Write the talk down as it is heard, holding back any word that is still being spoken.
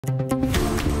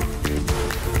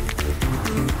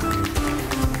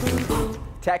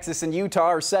Texas and Utah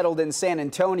are settled in San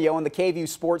Antonio, and the KVUE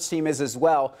sports team is as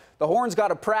well. The Horns got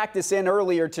a practice in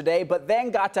earlier today, but then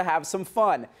got to have some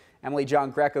fun. Emily John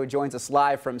Greco joins us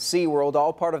live from SeaWorld,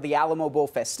 all part of the Alamo Bowl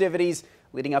festivities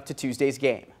leading up to Tuesday's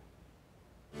game.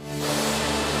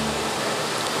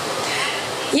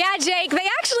 Yeah, Jake, they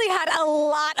actually had a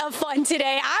lot of fun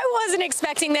today. I wasn't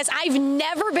expecting this. I've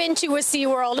never been to a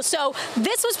SeaWorld, so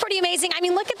this was pretty amazing. I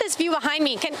mean, look at this view behind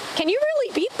me. Can you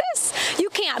really beat this? You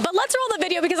can't, but let's roll the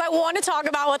video because I want to talk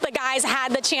about what the guys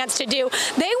had the chance to do.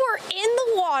 They were in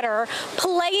the water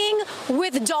playing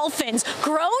with dolphins,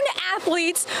 grown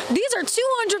athletes. These are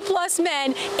 200-plus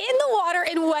men in the water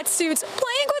in wetsuits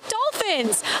playing with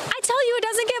dolphins. I tell you, it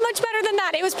doesn't get much better than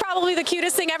that. It was probably the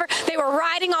cutest thing ever. They were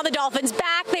riding on the dolphins'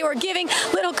 back. They were giving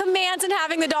little commands and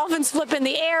having the dolphins flip in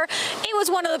the air. It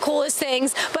was one of the coolest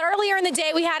things. But earlier in the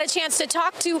day, we had a chance to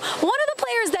talk to one of the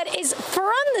players that is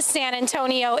from the San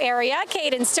Antonio area,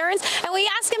 Caden Stearns, and we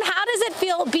asked him, how does it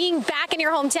feel being back in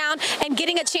your hometown and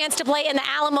getting a chance to play in the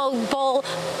Alamo Bowl,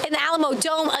 in the Alamo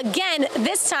Dome again,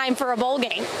 this time for a bowl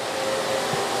game?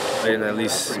 Played at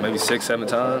least maybe 6-7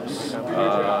 times,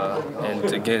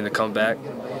 and again to come back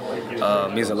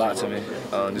means a lot to me.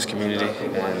 This community,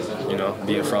 and you know,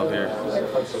 being from here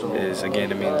is,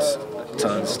 again, it means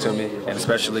tons to me, and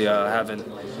especially having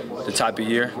the type of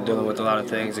year, dealing with a lot of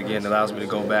things, again, allows me to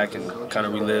go back and kind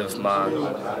of relive my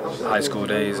high school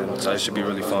days, and so it should be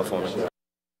really fun for me.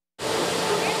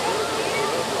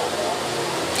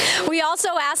 We also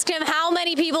asked him how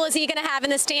many people is he going to have in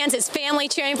the stands, his family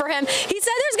cheering for him. He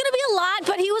said there's going to be a lot,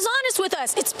 but he was honest with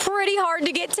us. It's pretty hard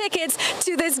to get tickets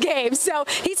to this game. So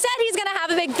he said he's going to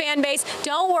have a big fan base.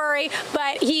 Don't worry,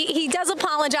 but he does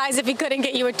apologize if he couldn't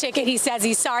get you a ticket. He says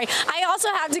he's sorry. I also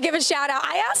have to give a shout out.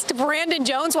 I asked Brandon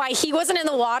Jones why he wasn't in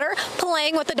the water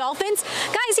playing with the dolphins.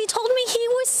 Guys, he told me he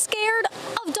was scared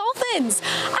of dolphins.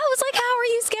 I was like, how are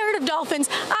you scared of dolphins?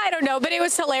 I don't know, but it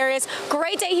was hilarious.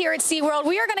 Great day here at SeaWorld.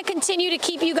 We are going to continue to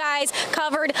keep you guys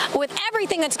covered with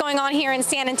everything that's going on here in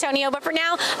San Antonio. But for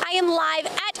now, I am live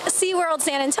at SeaWorld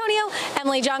San Antonio.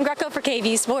 Emily John Greco for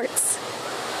KVUE Sports.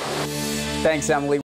 Thanks, Emily.